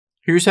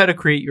Here's how to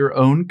create your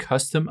own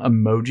custom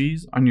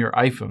emojis on your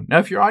iPhone. Now,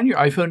 if you're on your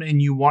iPhone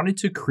and you wanted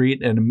to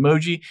create an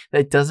emoji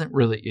that doesn't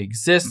really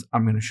exist,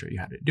 I'm going to show you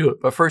how to do it.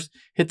 But first,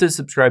 hit the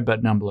subscribe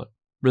button down below.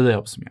 Really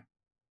helps me out.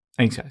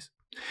 Thanks, guys.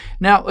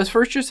 Now, let's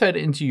first just head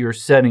into your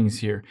settings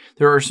here.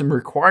 There are some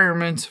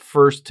requirements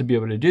first to be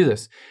able to do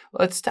this.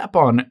 Let's tap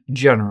on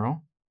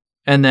General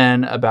and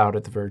then About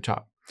at the very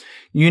top.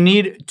 You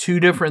need two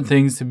different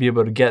things to be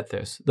able to get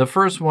this. The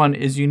first one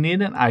is you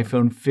need an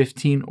iPhone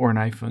 15 or an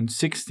iPhone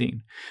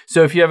 16.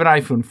 So if you have an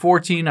iPhone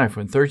 14,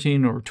 iPhone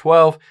 13, or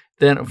 12,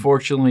 then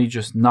unfortunately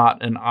just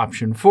not an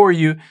option for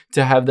you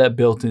to have that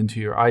built into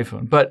your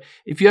iPhone. But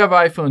if you have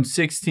iPhone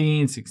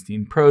 16,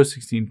 16 Pro,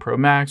 16 Pro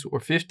Max, or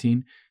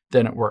 15,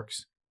 then it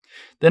works.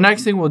 The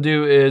next thing we'll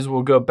do is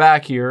we'll go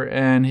back here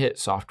and hit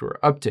Software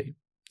Update.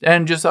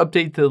 And just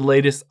update to the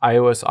latest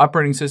iOS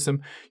operating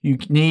system. You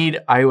need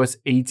iOS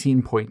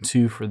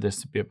 18.2 for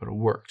this to be able to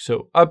work.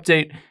 So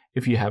update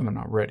if you haven't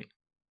already.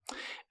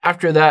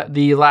 After that,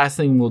 the last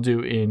thing we'll do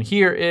in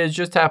here is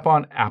just tap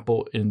on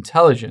Apple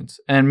Intelligence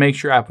and make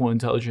sure Apple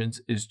Intelligence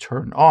is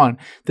turned on.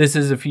 This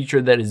is a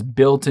feature that is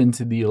built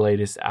into the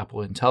latest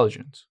Apple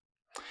Intelligence.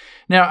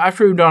 Now,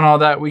 after we've done all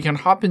that, we can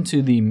hop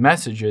into the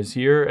messages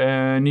here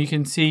and you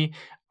can see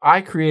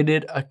I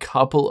created a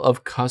couple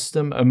of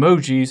custom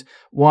emojis.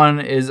 One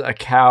is a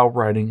cow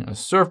riding a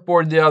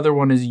surfboard. The other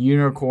one is a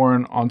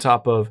unicorn on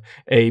top of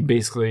a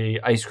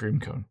basically ice cream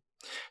cone.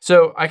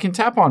 So I can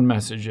tap on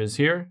messages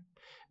here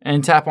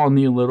and tap on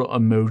the little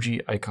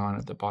emoji icon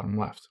at the bottom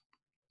left.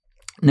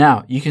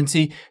 Now you can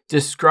see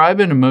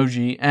describe an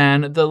emoji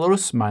and the little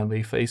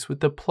smiley face with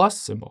the plus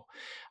symbol.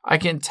 I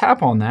can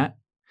tap on that.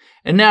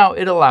 And now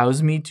it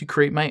allows me to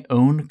create my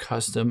own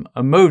custom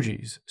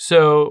emojis.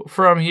 So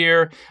from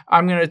here,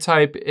 I'm going to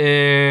type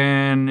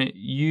in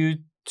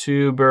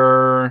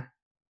YouTuber,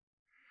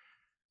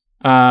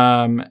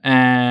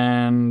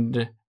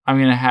 and I'm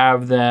going to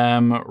have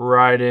them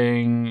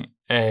riding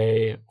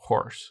a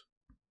horse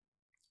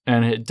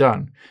and hit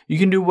done. You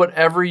can do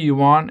whatever you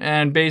want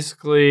and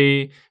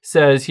basically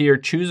says here,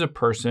 choose a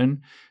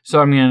person. So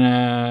I'm going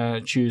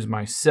to choose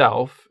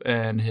myself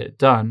and hit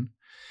done.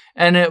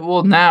 And it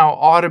will now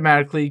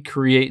automatically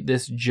create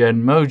this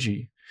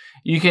Genmoji.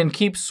 You can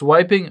keep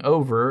swiping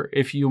over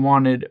if you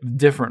wanted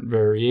different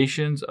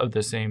variations of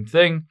the same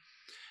thing.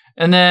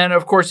 And then,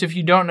 of course, if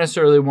you don't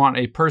necessarily want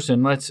a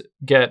person, let's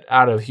get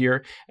out of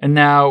here. And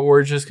now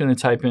we're just going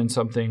to type in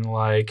something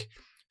like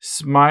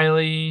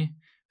smiley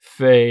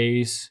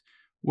face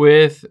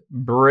with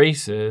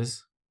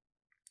braces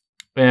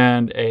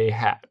and a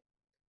hat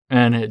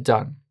and hit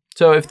done.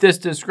 So if this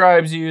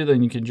describes you,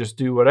 then you can just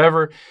do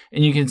whatever.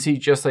 And you can see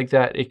just like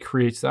that, it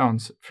creates,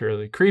 sounds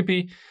fairly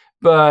creepy,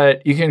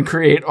 but you can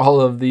create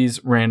all of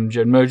these random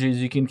Genmojis.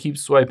 You can keep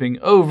swiping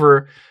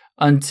over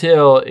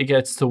until it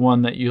gets to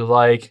one that you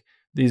like.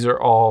 These are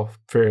all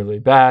fairly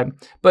bad,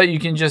 but you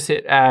can just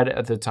hit add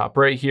at the top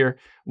right here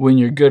when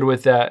you're good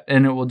with that.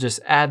 And it will just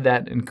add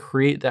that and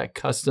create that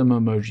custom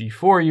emoji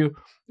for you.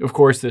 Of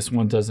course, this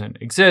one doesn't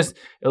exist.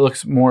 It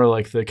looks more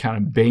like the kind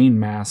of Bane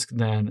mask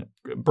than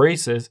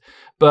braces,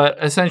 but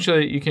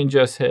essentially you can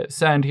just hit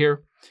send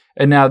here.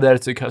 And now that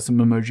it's a custom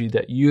emoji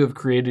that you have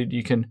created,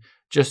 you can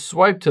just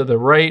swipe to the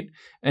right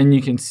and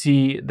you can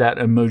see that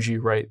emoji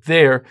right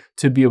there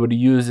to be able to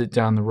use it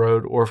down the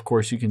road. Or of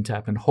course you can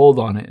tap and hold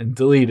on it and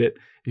delete it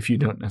if you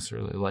don't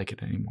necessarily like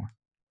it anymore.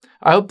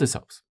 I hope this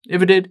helps.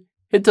 If it did,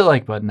 hit the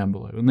like button down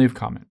below and leave a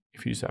comment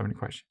if you just have any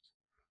questions.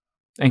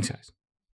 Thanks, guys.